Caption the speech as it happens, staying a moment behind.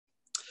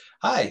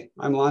Hi,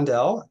 I'm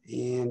Londell,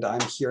 and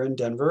I'm here in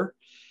Denver.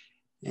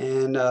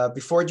 And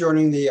before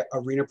joining the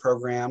Arena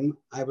program,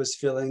 I was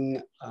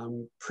feeling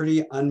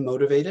pretty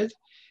unmotivated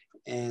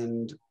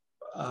and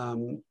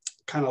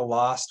kind of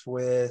lost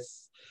with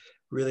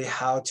really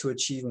how to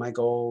achieve my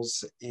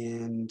goals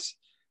and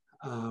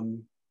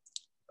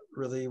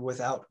really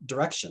without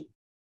direction.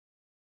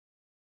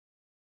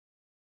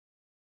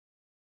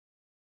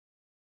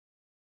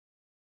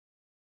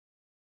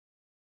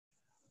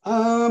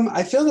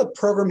 I feel the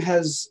program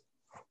has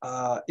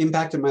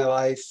impacted my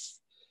life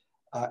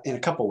in a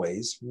couple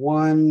ways.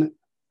 One,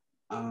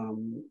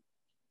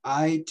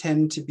 I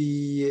tend to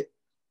be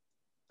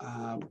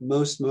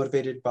most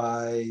motivated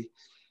by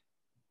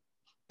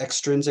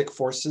extrinsic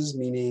forces,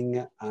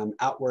 meaning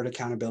outward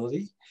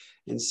accountability.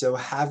 And so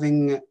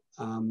having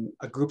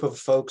a group of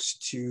folks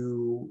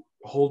to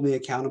hold me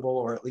accountable,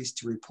 or at least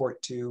to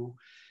report to,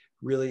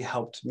 really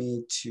helped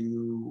me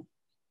to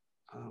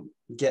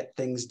get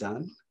things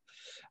done.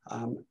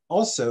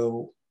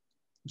 Also,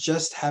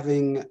 just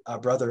having a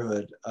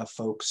brotherhood of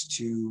folks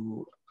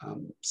to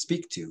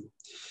speak to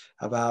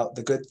about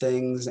the good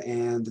things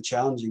and the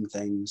challenging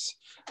things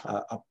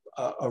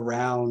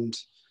around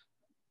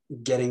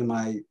getting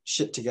my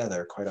shit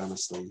together, quite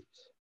honestly.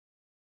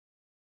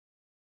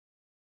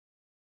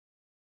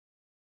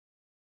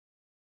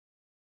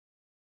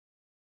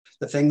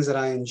 The things that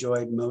I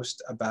enjoyed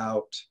most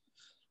about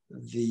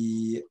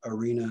the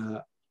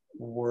arena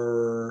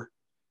were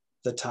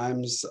the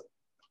times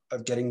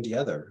of getting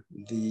together,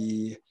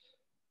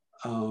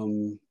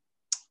 um,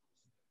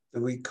 the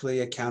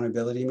weekly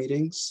accountability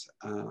meetings,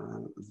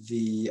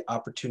 the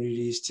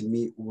opportunities to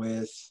meet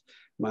with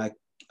my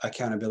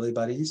accountability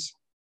buddies.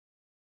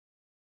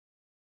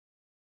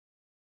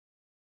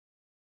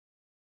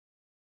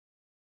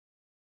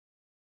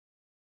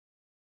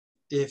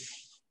 If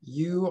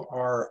you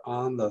are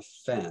on the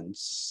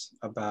fence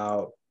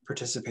about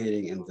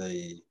participating in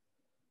the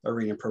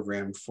arena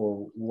program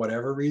for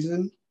whatever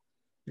reason,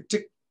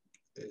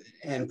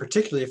 and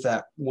particularly if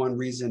that one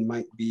reason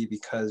might be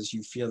because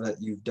you feel that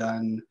you've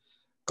done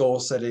goal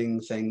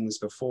setting things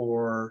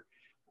before,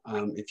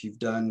 if you've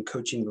done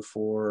coaching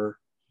before,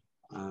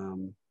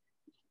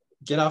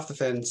 get off the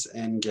fence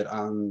and get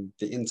on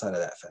the inside of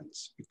that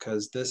fence,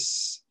 because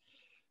this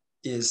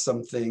is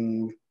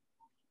something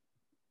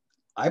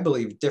I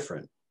believe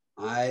different.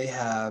 I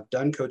have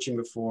done coaching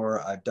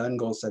before, I've done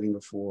goal setting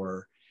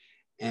before,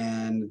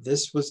 and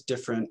this was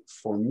different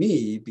for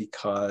me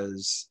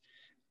because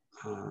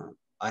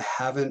I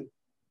haven't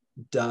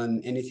done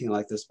anything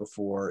like this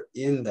before,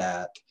 in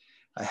that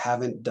I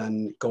haven't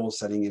done goal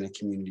setting in a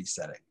community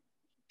setting.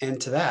 And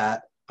to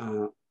that,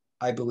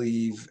 I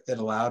believe it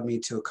allowed me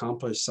to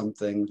accomplish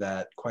something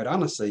that, quite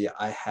honestly,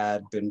 I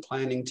had been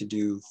planning to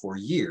do for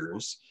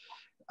years,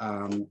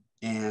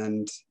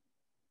 and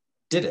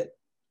did it.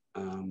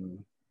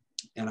 And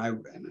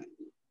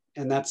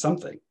that's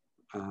something.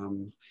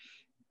 And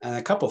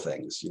a couple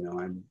things,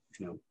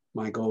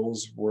 my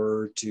goals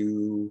were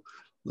to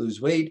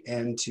lose weight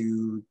and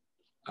to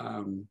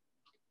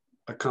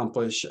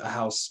accomplish a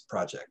house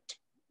project.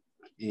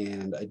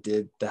 And I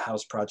did the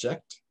house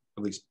project,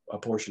 at least a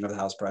portion of the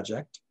house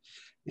project,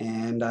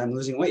 and I'm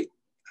losing weight,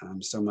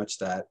 so much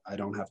that I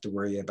don't have to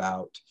worry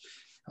about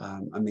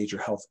a major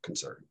health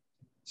concern.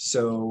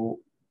 So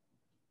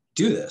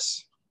do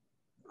this.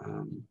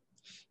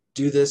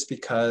 Do this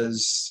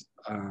because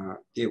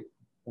it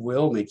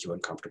will make you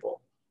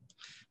uncomfortable.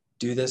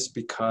 Do this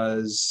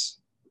because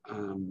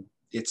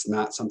it's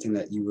not something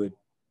that you would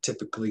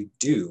typically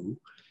do.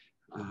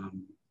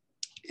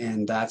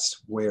 And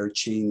that's where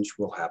change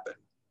will happen.